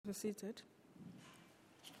Be seated.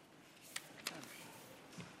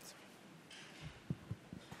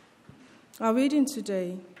 Our reading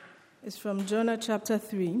today is from Jonah chapter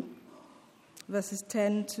 3, verses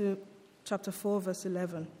 10 to chapter 4, verse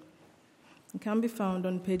 11. It can be found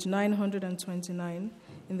on page 929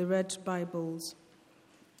 in the Red Bibles.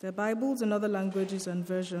 There are Bibles in other languages and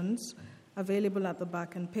versions available at the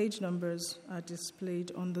back, and page numbers are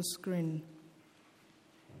displayed on the screen.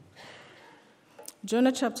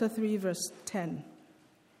 Jonah chapter 3, verse 10.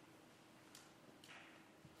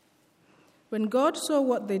 When God saw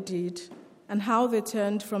what they did and how they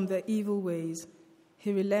turned from their evil ways,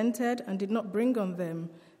 he relented and did not bring on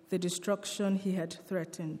them the destruction he had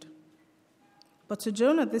threatened. But to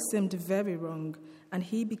Jonah this seemed very wrong, and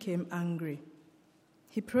he became angry.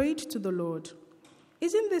 He prayed to the Lord,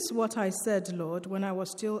 "Isn't this what I said, Lord, when I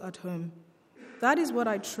was still at home? That is what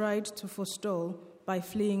I tried to forestall by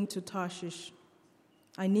fleeing to Tarshish.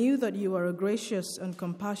 I knew that you are a gracious and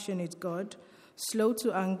compassionate God, slow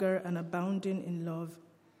to anger and abounding in love,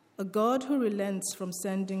 a God who relents from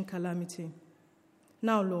sending calamity.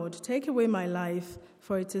 Now, Lord, take away my life,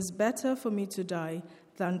 for it is better for me to die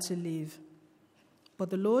than to live." But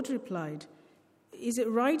the Lord replied, "Is it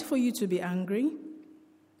right for you to be angry?"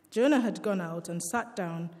 Jonah had gone out and sat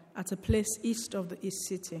down at a place east of the east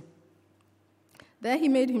city. There he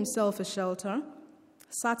made himself a shelter,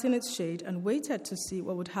 sat in its shade, and waited to see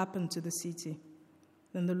what would happen to the city.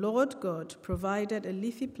 Then the Lord God provided a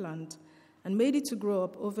leafy plant and made it to grow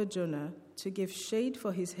up over Jonah to give shade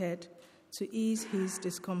for his head to ease his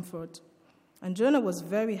discomfort. And Jonah was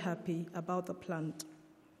very happy about the plant.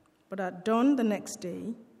 But at dawn the next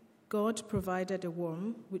day, God provided a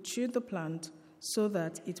worm which chewed the plant so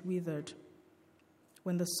that it withered.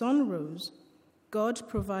 When the sun rose, God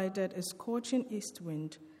provided a scorching east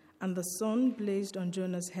wind, and the sun blazed on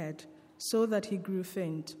Jonah's head so that he grew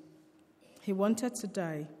faint. He wanted to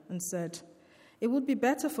die and said, "It would be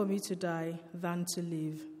better for me to die than to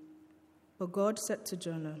live." But God said to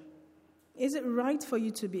Jonah, "Is it right for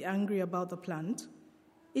you to be angry about the plant?"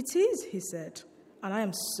 "It is," he said, "and I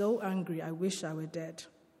am so angry I wish I were dead."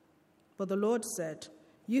 But the Lord said,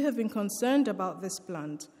 "You have been concerned about this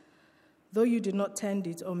plant, though you did not tend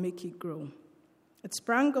it or make it grow. It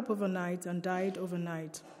sprang up overnight and died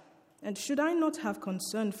overnight. And should I not have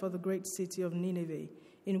concern for the great city of Nineveh,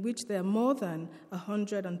 in which there are more than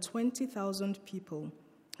 120,000 people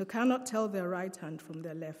who cannot tell their right hand from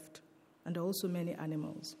their left, and also many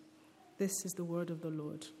animals?" This is the word of the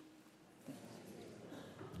Lord.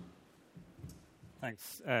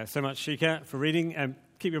 Thanks so much, Shika, for reading.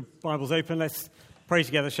 Keep your Bibles open. Let's pray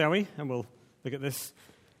together, shall we? And we'll look at this.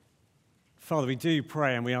 Father, we do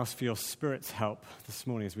pray and we ask for your Spirit's help this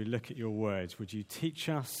morning as we look at your words. Would you teach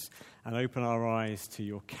us and open our eyes to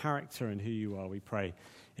your character and who you are, we pray.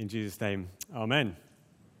 In Jesus' name, amen.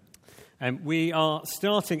 We are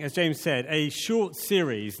starting, as James said, a short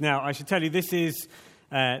series. Now, I should tell you, this is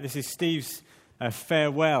Steve's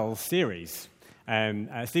farewell series.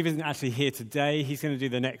 Steve isn't actually here today. He's going to do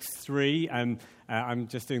the next three. I'm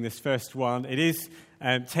just doing this first one. It is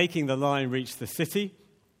Taking the Line, Reach the City.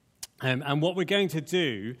 And what we're going to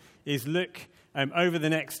do is look over the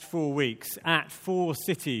next 4 weeks at 4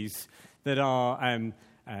 cities that are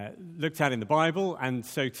looked at in the Bible. And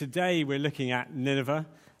so today we're looking at Nineveh.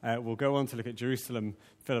 We'll go on to look at Jerusalem,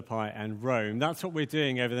 Philippi, and Rome. That's what we're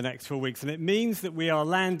doing over the next 4 weeks. And it means that we are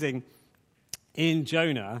landing in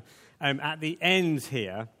Jonah at the end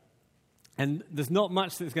here. And there's not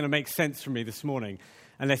much that's going to make sense for me this morning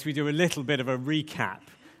unless we do a little bit of a recap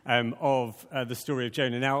of the story of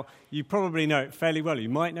Jonah. Now, you probably know it fairly well. You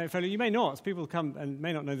might know it fairly well. You may not. People come and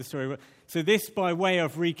may not know the story. So this, by way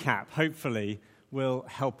of recap, hopefully will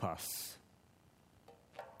help us.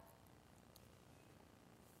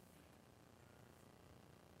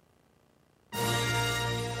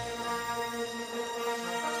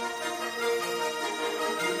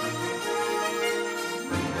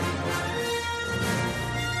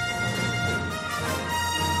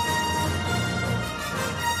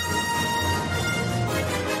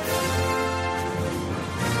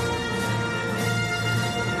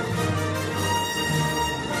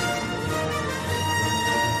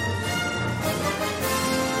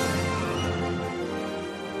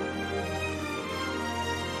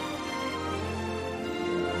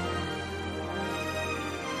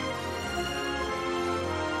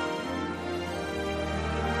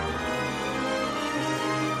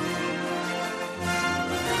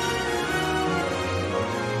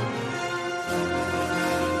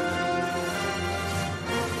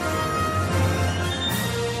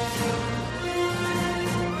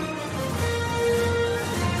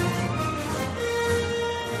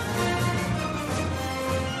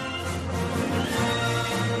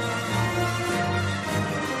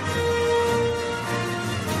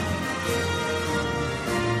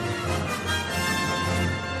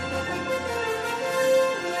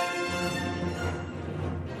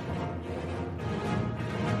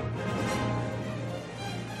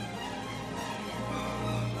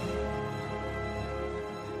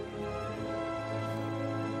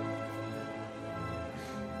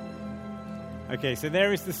 Okay, so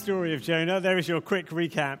there is the story of Jonah. There is your quick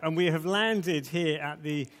recap. And we have landed here at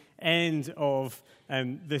the end of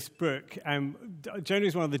this book. Jonah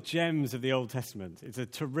is one of the gems of the Old Testament. It's a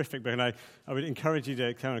terrific book, and I would encourage you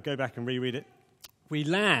to kind of go back and reread it. We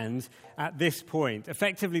land at this point.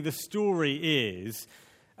 Effectively, the story is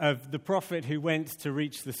of the prophet who went to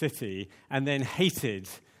reach the city and then hated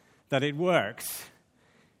that it worked.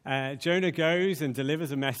 Jonah goes and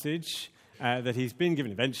delivers a message that he's been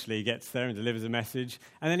given. Eventually he gets there and delivers a message,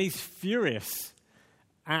 and then he's furious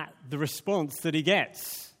at the response that he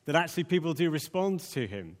gets, that actually people do respond to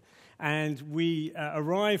him. And we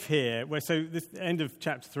arrive here, so this end of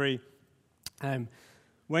chapter 3,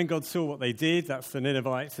 when God saw what they did, that's the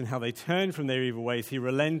Ninevites, and how they turned from their evil ways, he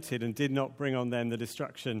relented and did not bring on them the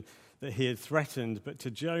destruction that he had threatened. But to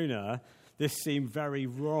Jonah, this seemed very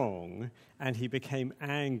wrong, and he became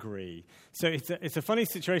angry. So it's a funny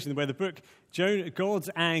situation where the book, God's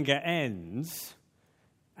anger ends,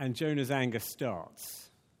 and Jonah's anger starts.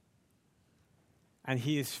 And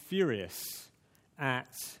he is furious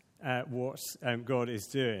at what God is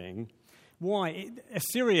doing. Why?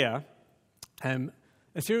 Assyria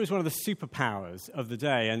was one of the superpowers of the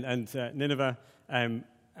day, and Nineveh,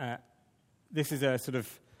 this is a sort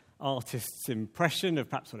of artist's impression of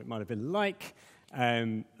perhaps what it might have been like.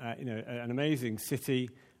 An amazing city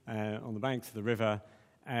on the banks of the river,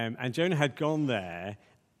 and Jonah had gone there,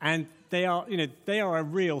 and they are a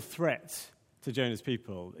real threat to Jonah's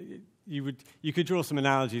people. You could draw some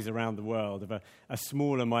analogies around the world of a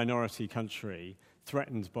smaller minority country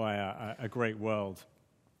threatened by a great world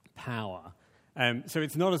power. So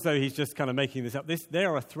it's not as though he's just kind of making this up. They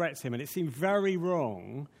are a threat to him, and it seemed very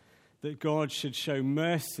wrong that God should show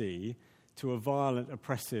mercy to a violent,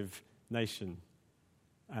 oppressive nation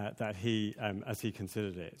that he, as he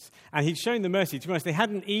considered it. And he'd shown the mercy. To be honest, they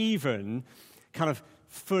hadn't even kind of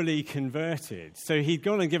fully converted. So he'd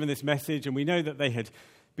gone and given this message, and we know that they had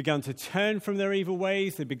begun to turn from their evil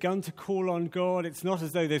ways. They'd begun to call on God. It's not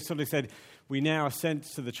as though they've sort of said, we now assent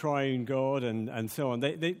to the triune God, and so on.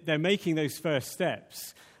 They're making those first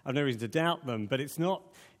steps. I've no reason to doubt them, but it's not.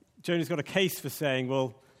 Jonah's got a case for saying,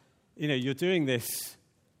 well, you're doing this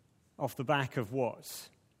off the back of what?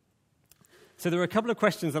 So there are a couple of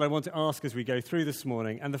questions that I want to ask as we go through this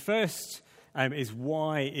morning. And the first is,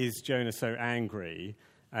 why is Jonah so angry?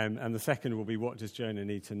 And the second will be, what does Jonah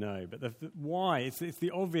need to know? But the why, it's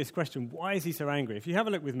the obvious question. Why is he so angry? If you have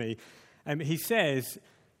a look with me, he says,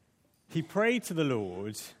 he prayed to the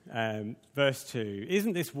Lord, verse 2,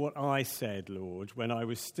 "Isn't this what I said, Lord, when I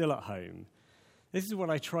was still at home? This is what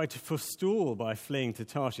I tried to forestall by fleeing to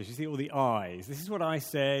Tarshish." You see all the I's. This is what I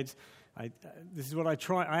said. This is what I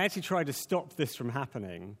tried. I actually tried to stop this from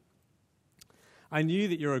happening. I knew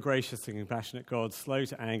that you're a gracious and compassionate God, slow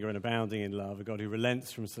to anger and abounding in love, a God who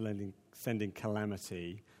relents from sending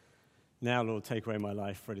calamity. Now, Lord, take away my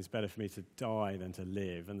life, for it is better for me to die than to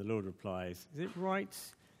live. And the Lord replies, is it right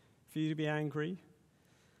for you to be angry?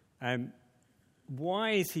 Why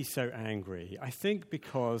is he so angry? I think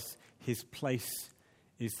because his place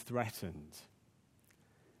is threatened.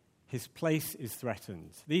 His place is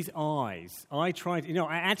threatened. These eyes,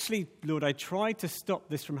 Lord, I tried to stop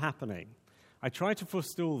this from happening. I tried to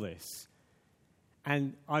forestall this.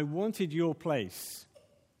 And I wanted your place.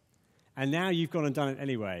 And now you've gone and done it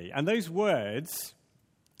anyway. And those words,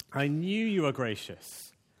 I knew you were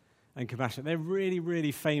gracious and compassionate. They're really,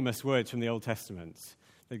 really famous words from the Old Testament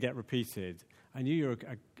that get repeated. I knew you were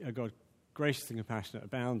a God gracious and compassionate,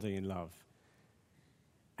 abounding in love.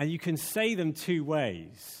 And you can say them two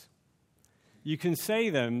ways. You can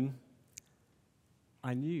say them,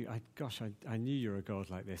 I knew you were a God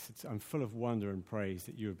like this. I'm full of wonder and praise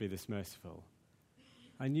that you would be this merciful.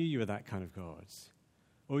 I knew you were that kind of God.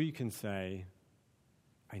 Or you can say,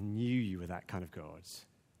 I knew you were that kind of God.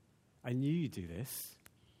 I knew you'd do this.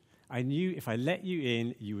 I knew if I let you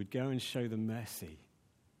in, you would go and show them mercy.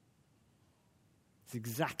 It's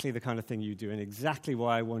exactly the kind of thing you do, and exactly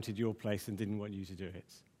why I wanted your place and didn't want you to do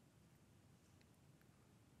it.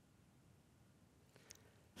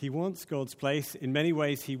 He wants God's place. In many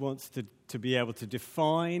ways, he wants to be able to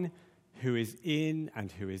define who is in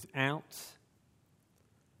and who is out.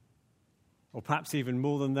 Or perhaps even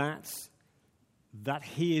more than that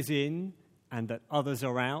he is in and that others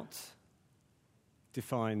are out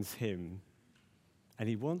defines him. And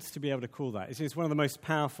he wants to be able to call that. It's one of the most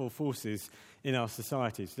powerful forces in our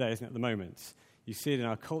society today, isn't it, at the moment? You see it in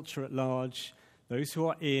our culture at large, those who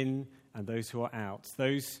are in and those who are out,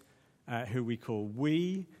 those who we call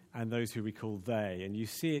we and those who we call they. And you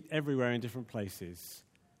see it everywhere in different places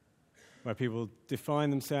where people define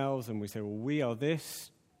themselves and we say, well, we are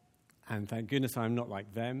this, and thank goodness I'm not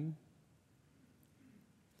like them.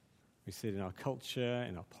 We see it in our culture,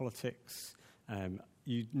 in our politics.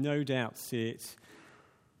 You no doubt see it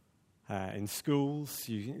in schools.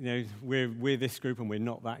 You know, we're this group and we're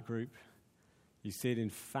not that group. You see it in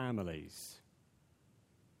families.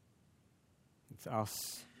 It's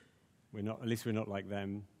us. At least we're not like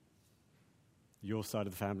them. Your side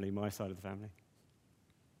of the family, my side of the family.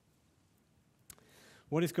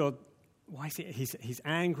 What is God? Why is he's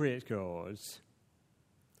angry at God?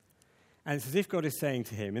 And it's as if God is saying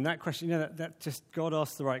to him, in that question, you know, that just God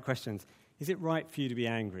asks the right questions. Is it right for you to be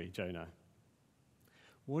angry, Jonah?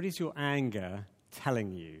 What is your anger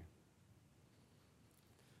telling you?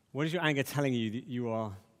 What is your anger telling you that you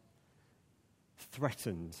are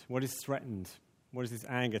threatened? What is threatened? What is this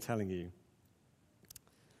anger telling you?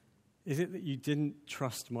 Is it that you didn't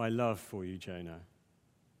trust my love for you, Jonah?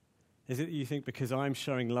 Is it that you think because I'm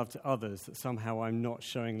showing love to others that somehow I'm not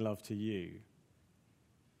showing love to you?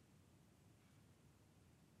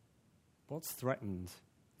 What's threatened,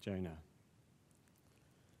 Jonah?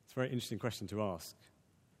 It's a very interesting question to ask.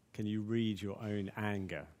 Can you read your own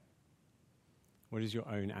anger? What is your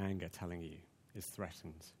own anger telling you is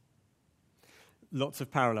threatened? Lots of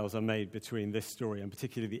parallels are made between this story, and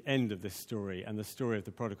particularly the end of this story, and the story of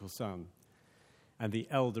the prodigal son, and the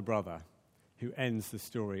elder brother, who ends the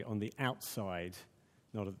story on the outside,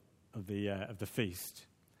 not of the feast,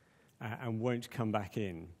 and won't come back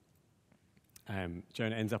in.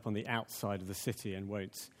 Jonah ends up on the outside of the city and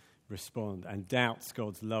won't respond, and doubts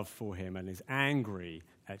God's love for him, and is angry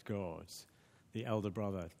at God. The elder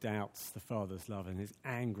brother doubts the father's love and is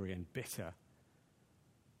angry and bitter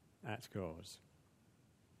at God.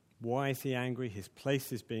 Why is he angry? His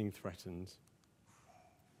place is being threatened.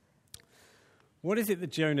 What is it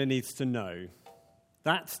that Jonah needs to know?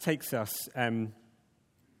 That takes us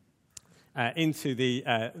into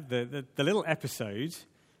the little episode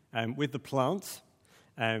with the plant.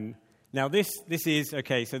 Now this is,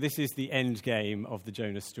 okay, so this is the end game of the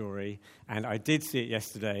Jonah story, and I did see it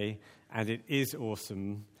yesterday, and it is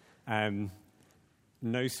awesome.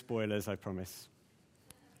 No spoilers, I promise.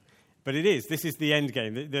 But it is. This is the end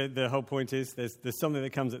game. The whole point is there's something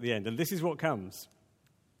that comes at the end, and this is what comes.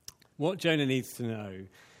 What Jonah needs to know,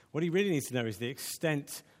 what he really needs to know is the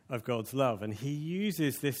extent of God's love, and he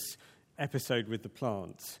uses this episode with the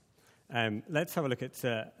plant. Let's have a look at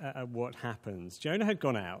what happens. Jonah had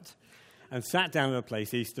gone out and sat down in a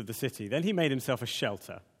place east of the city. Then he made himself a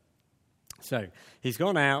shelter. So he's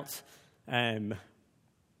gone out,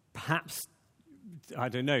 perhaps, I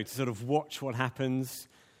don't know, to sort of watch what happens.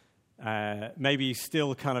 Maybe he's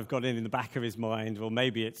still kind of got in the back of his mind, or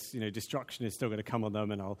maybe it's, destruction is still going to come on them,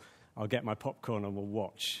 and I'll get my popcorn and we'll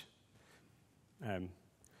watch.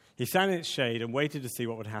 He sat in its shade and waited to see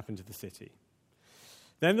what would happen to the city.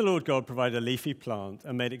 Then the Lord God provided a leafy plant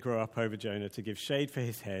and made it grow up over Jonah to give shade for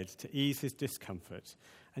his head, to ease his discomfort.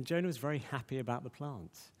 And Jonah was very happy about the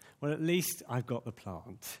plant. Well, at least I've got the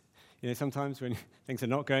plant. Sometimes when things are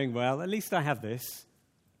not going well, at least I have this.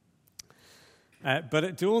 But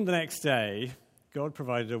at dawn the next day, God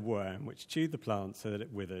provided a worm which chewed the plant so that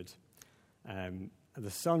it withered.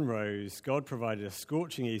 The sun rose. God provided a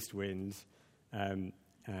scorching east wind,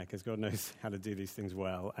 because God knows how to do these things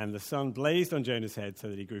well. And the sun blazed on Jonah's head so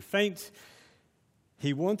that he grew faint.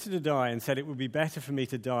 He wanted to die and said, "It would be better for me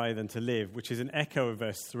to die than to live," which is an echo of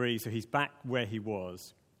verse 3, so he's back where he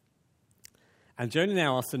was. And Jonah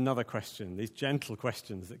now asks another question, these gentle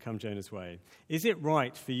questions that come Jonah's way. Is it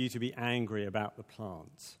right for you to be angry about the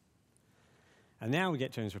plant? And now we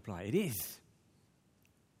get Jonah's reply. It is.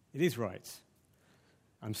 It is right.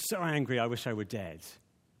 I'm so angry, I wish I were dead.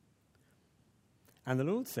 And the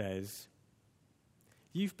Lord says,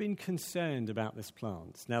 you've been concerned about this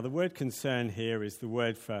plant. Now, the word concern here is the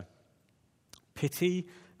word for pity,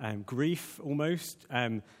 grief almost,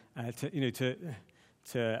 to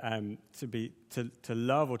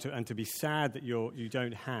love and to be sad that you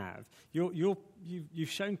don't have. You've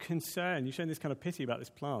shown concern. You've shown this kind of pity about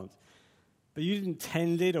this plant, but you didn't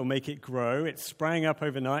tend it or make it grow. It sprang up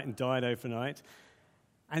overnight and died overnight.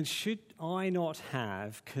 And should I not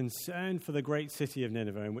have concern for the great city of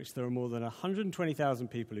Nineveh, in which there are more than 120,000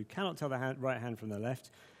 people who cannot tell their right hand from their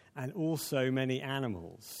left, and also many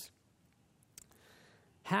animals?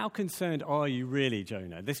 How concerned are you really,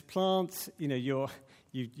 Jonah? This plant, you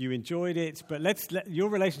enjoyed it, but your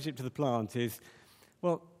relationship to the plant is,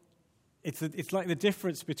 well, it's like the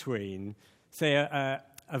difference between, say, a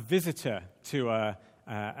visitor to a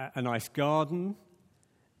nice garden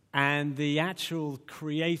and the actual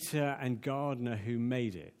creator and gardener who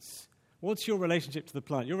made it. What's your relationship to the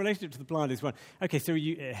plant? Your relationship to the plant is one, okay, so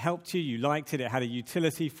it helped you, you liked it, it had a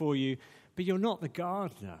utility for you, but you're not the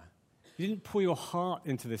gardener. You didn't pour your heart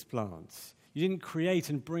into this plant. You didn't create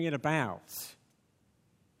and bring it about.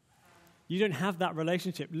 You don't have that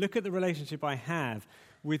relationship. Look at the relationship I have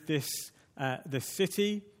with this, the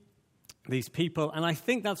city, these people. And I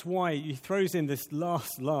think that's why he throws in this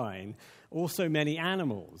last line, also many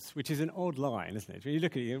animals, which is an odd line, isn't it? When you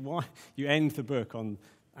look at it, why you end the book on,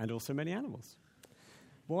 and also many animals.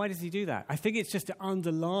 Why does he do that? I think it's just to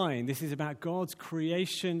underline this is about God's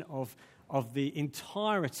creation of the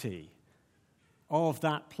entirety of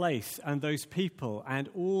that place and those people and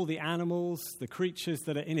all the animals, the creatures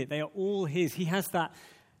that are in it. They are all his. He has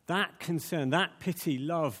that concern, that pity,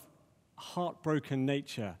 love, heartbroken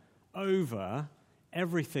nature over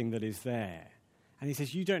everything that is there. And he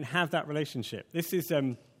says, you don't have that relationship. This is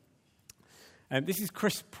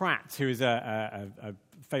Chris Pratt, who is a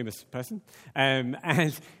famous person,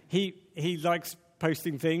 and he likes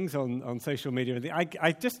posting things on social media.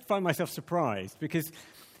 I just find myself surprised because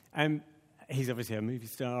he's obviously a movie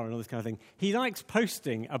star and all this kind of thing. He likes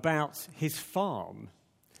posting about his farm.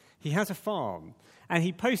 He has a farm, and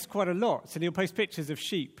he posts quite a lot. And he'll post pictures of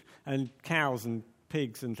sheep and cows and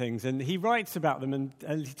pigs and things, and he writes about them, and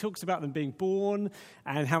he talks about them being born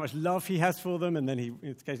and how much love he has for them, and then he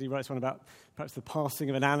occasionally writes one about perhaps the passing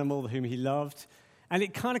of an animal whom he loved. And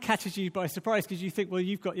it kind of catches you by surprise because you think, well,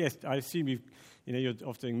 you've got, yes, I assume you're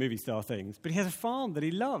off doing movie star things, but he has a farm that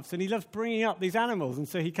he loves, and he loves bringing up these animals, and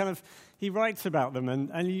so he writes about them, and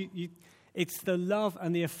it's the love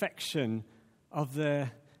and the affection of the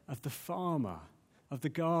farmer, of the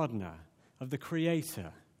gardener, of the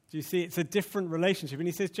creator. Do you see? It's a different relationship. And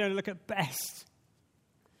he says, Jonah, look, at best,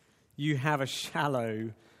 you have a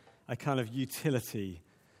shallow, a kind of utility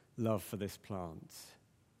love for this plant.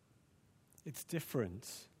 It's different.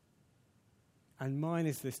 And mine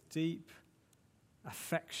is this deep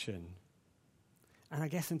affection. And I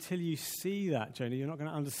guess until you see that, Jonah, you're not going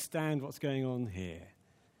to understand what's going on here.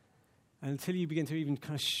 And until you begin to even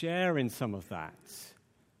kind of share in some of that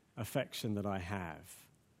affection that I have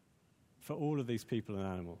for all of these people and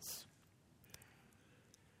animals.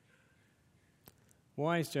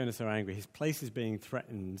 Why is Jonah so angry? His place is being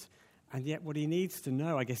threatened, and yet what he needs to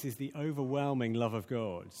know, I guess, is the overwhelming love of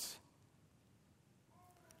God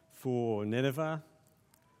for Nineveh,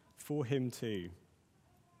 for him too.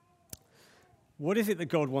 What is it that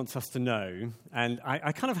God wants us to know? And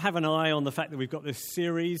I kind of have an eye on the fact that we've got this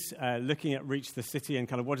series looking at Reach the City and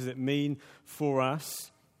kind of what does it mean for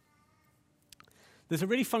us. There's a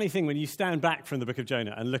really funny thing when you stand back from the book of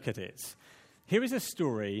Jonah and look at it. Here is a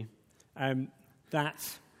story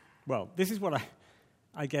this is what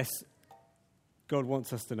I guess God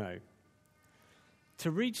wants us to know.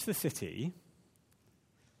 To reach the city,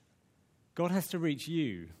 God has to reach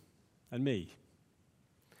you and me.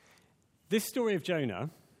 This story of Jonah,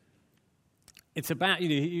 it's about,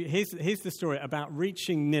 here's the story about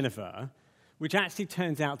reaching Nineveh, which actually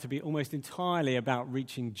turns out to be almost entirely about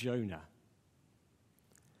reaching Jonah.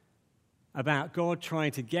 About God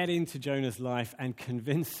trying to get into Jonah's life and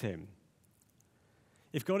convince him.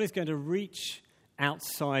 If God is going to reach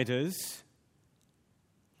outsiders,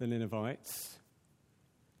 the Ninevites,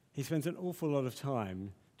 he spends an awful lot of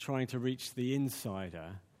time trying to reach the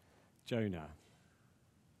insider, Jonah.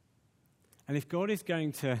 And if God is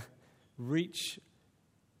going to reach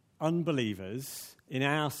unbelievers in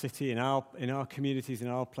our city, in our communities, in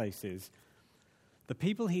our places, the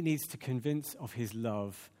people he needs to convince of his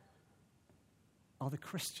love are the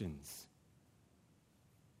Christians.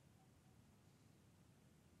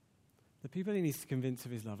 The people he needs to convince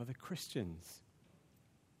of his love are the Christians.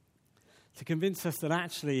 To convince us that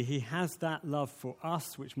actually he has that love for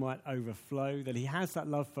us which might overflow, that he has that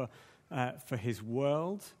love for his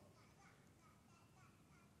world,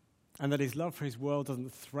 and that his love for his world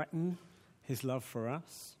doesn't threaten his love for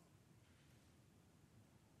us.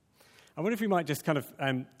 I wonder if we might just kind of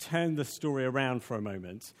turn the story around for a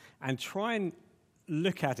moment and try and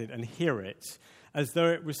look at it and hear it as though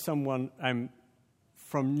it was someone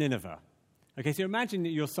from Nineveh. Okay, so imagine that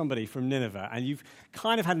you're somebody from Nineveh and you've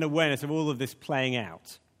kind of had an awareness of all of this playing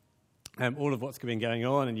out, all of what's been going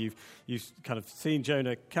on, and you've kind of seen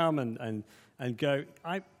Jonah come and go.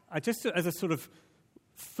 I just, as a sort of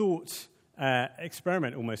thought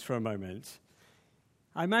experiment almost for a moment,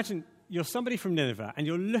 I imagine you're somebody from Nineveh and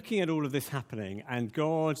you're looking at all of this happening and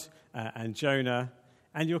God and Jonah,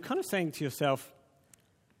 and you're kind of saying to yourself,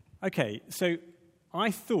 okay, so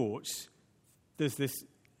I thought there's this,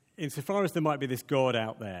 insofar as there might be this God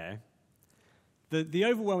out there, the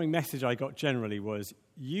overwhelming message I got generally was,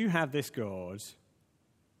 you have this God,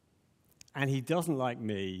 and he doesn't like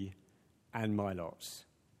me and my lot.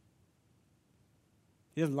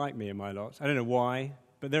 He doesn't like me and my lot. I don't know why.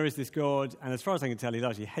 But there is this God, and as far as I can tell, he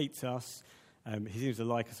largely hates us. He seems to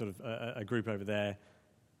like a sort of a group over there.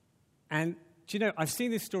 And do you know, I've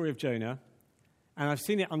seen this story of Jonah, and I've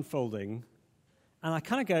seen it unfolding, and I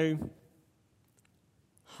kind of go,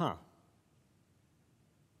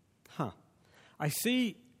 I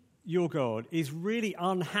see your God is really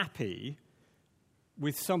unhappy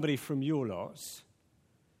with somebody from your lot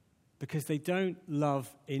because they don't love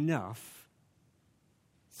enough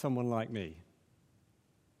someone like me.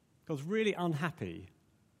 God's really unhappy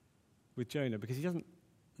with Jonah because he doesn't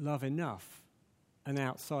love enough an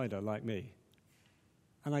outsider like me.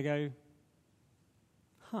 And I go,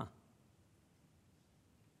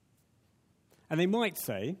 And they might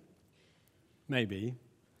say, maybe,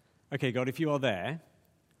 okay, God, if you are there,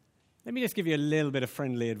 let me just give you a little bit of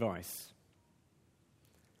friendly advice.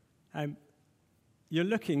 You're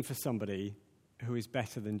looking for somebody who is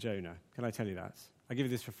better than Jonah. Can I tell you that? I give you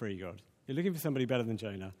this for free, God. You're looking for somebody better than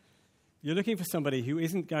Jonah. You're looking for somebody who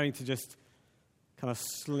isn't going to just kind of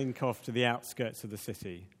slink off to the outskirts of the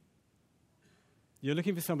city. You're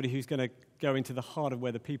looking for somebody who's going to go into the heart of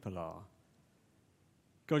where the people are.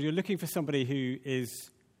 God, you're looking for somebody who is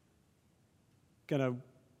going to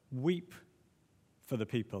weep for the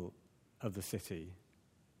people of the city.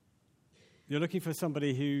 You're looking for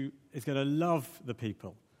somebody who is going to love the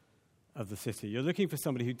people of the city. You're looking for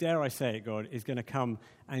somebody who, dare I say it, God, is going to come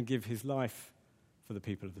and give his life for the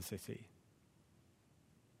people of the city.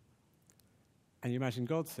 And you imagine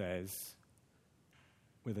God says,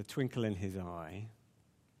 with a twinkle in his eye,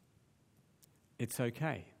 it's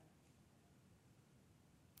okay.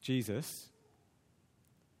 Jesus,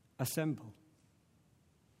 assemble.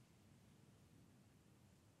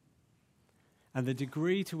 And the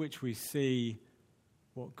degree to which we see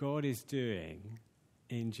what God is doing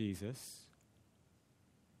in Jesus,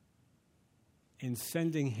 in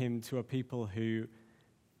sending him to a people who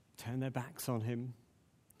turn their backs on him,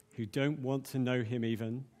 who don't want to know him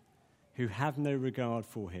even, who have no regard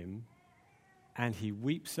for him, and he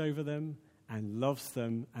weeps over them and loves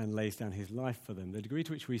them and lays down his life for them. The degree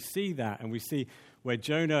to which we see that, and we see where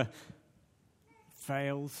Jonah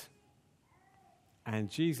fails and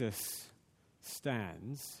Jesus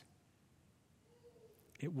stands,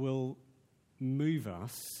 it will move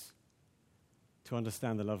us to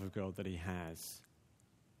understand the love of God that he has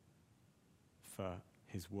for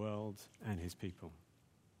his world and his people.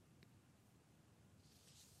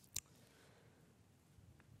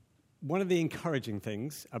 One of the encouraging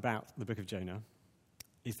things about the book of Jonah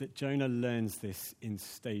is that Jonah learns this in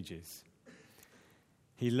stages.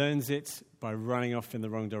 He learns it by running off in the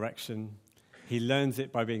wrong direction. He learns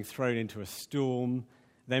it by being thrown into a storm,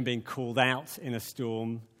 then being called out in a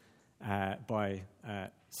storm by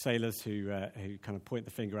sailors who kind of point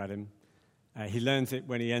the finger at him. He learns it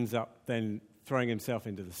when he ends up then throwing himself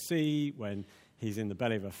into the sea, when he's in the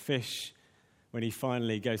belly of a fish, when he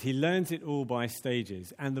finally goes. He learns it all by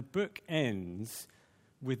stages. And the book ends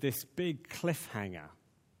with this big cliffhanger.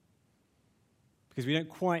 Because we don't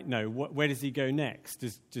quite know, where does he go next?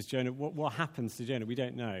 Does Jonah, what happens to Jonah? We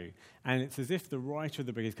don't know. And it's as if the writer of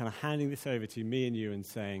the book is kind of handing this over to me and you and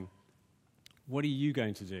saying, what are you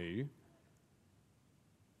going to do?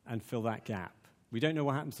 And fill that gap. We don't know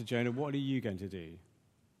what happens to Jonah. What are you going to do?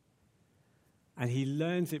 And he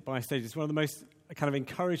learns it by stages. One of the most kind of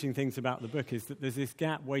encouraging things about the book is that there's this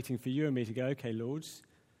gap waiting for you and me to go, okay, Lord,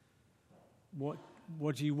 what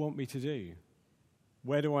do you want me to do?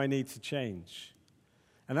 Where do I need to change?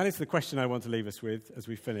 And that is the question I want to leave us with as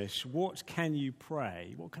we finish. What can you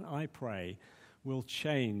pray? What can I pray will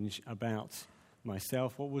change about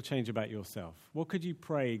myself? What will change about yourself? What could you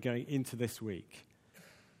pray going into this week?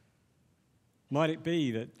 Might it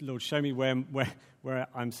be that, Lord, show me where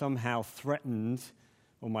I'm somehow threatened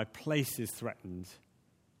or my place is threatened?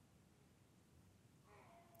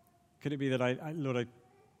 Could it be that, Lord,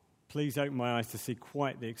 please open my eyes to see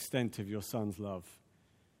quite the extent of your Son's love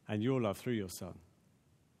and your love through your Son?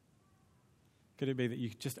 Could it be that you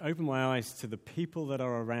could just open my eyes to the people that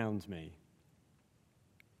are around me,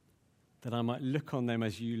 that I might look on them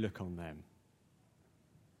as you look on them?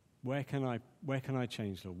 Where can I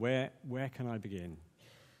change, Lord? Where can I begin?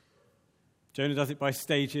 Jonah does it by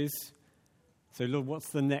stages. So, Lord, what's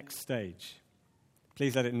the next stage?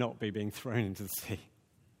 Please let it not be being thrown into the sea.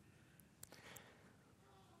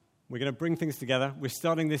 We're going to bring things together. We're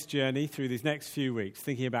starting this journey through these next few weeks,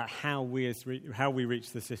 thinking about how we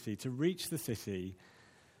reach the city. To reach the city,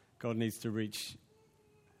 God needs to reach,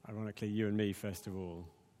 ironically, you and me first of all.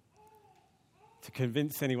 To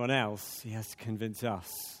convince anyone else, he has to convince us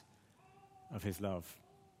of his love.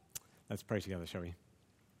 Let's pray together, shall we?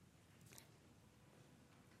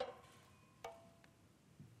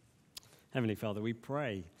 Heavenly Father, we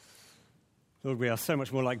pray. Lord, we are so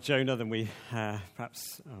much more like Jonah than we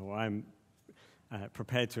I'm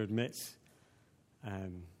prepared to admit.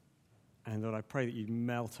 And Lord, I pray that you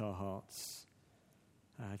melt our hearts.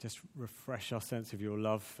 Just refresh our sense of your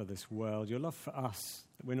love for this world, your love for us.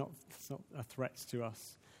 That it's not a threat to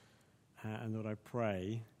us. And Lord, I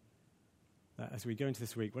pray that as we go into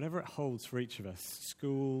this week, whatever it holds for each of us,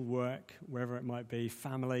 school, work, wherever it might be,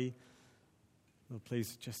 family, Lord,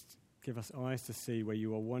 please just give us eyes to see where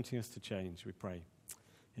you are wanting us to change, we pray.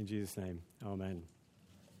 In Jesus' name, amen.